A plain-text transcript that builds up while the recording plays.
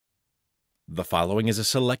The following is a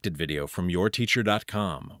selected video from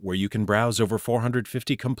yourteacher.com, where you can browse over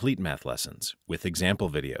 450 complete math lessons with example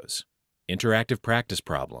videos, interactive practice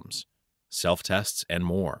problems, self-tests, and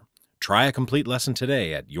more. Try a complete lesson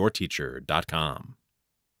today at yourteacher.com.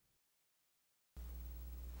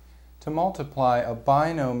 To multiply a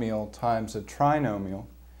binomial times a trinomial,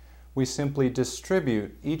 we simply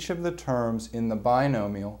distribute each of the terms in the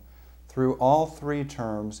binomial through all three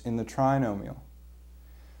terms in the trinomial.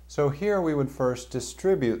 So here we would first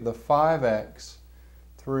distribute the 5x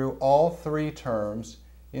through all three terms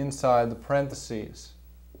inside the parentheses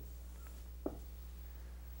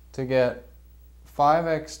to get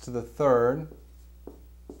 5x to the third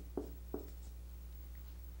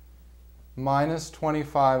minus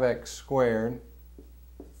 25x squared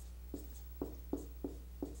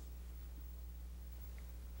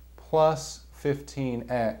plus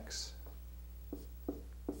 15x.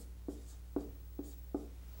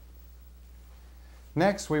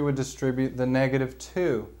 Next, we would distribute the negative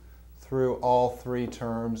 2 through all three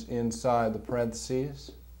terms inside the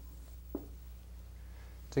parentheses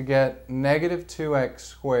to get negative 2x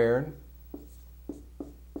squared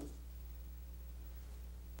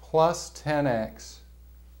plus 10x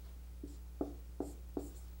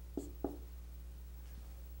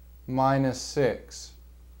minus 6.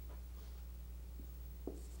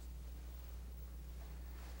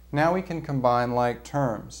 Now we can combine like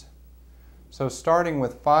terms. So starting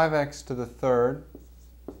with 5x to the third,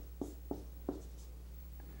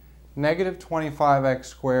 negative 25x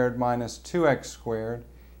squared minus 2x squared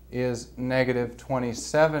is negative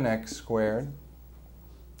 27x squared.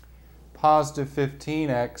 Positive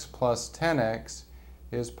 15x plus 10x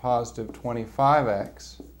is positive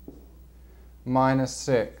 25x minus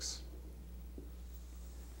 6.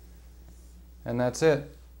 And that's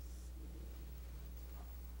it.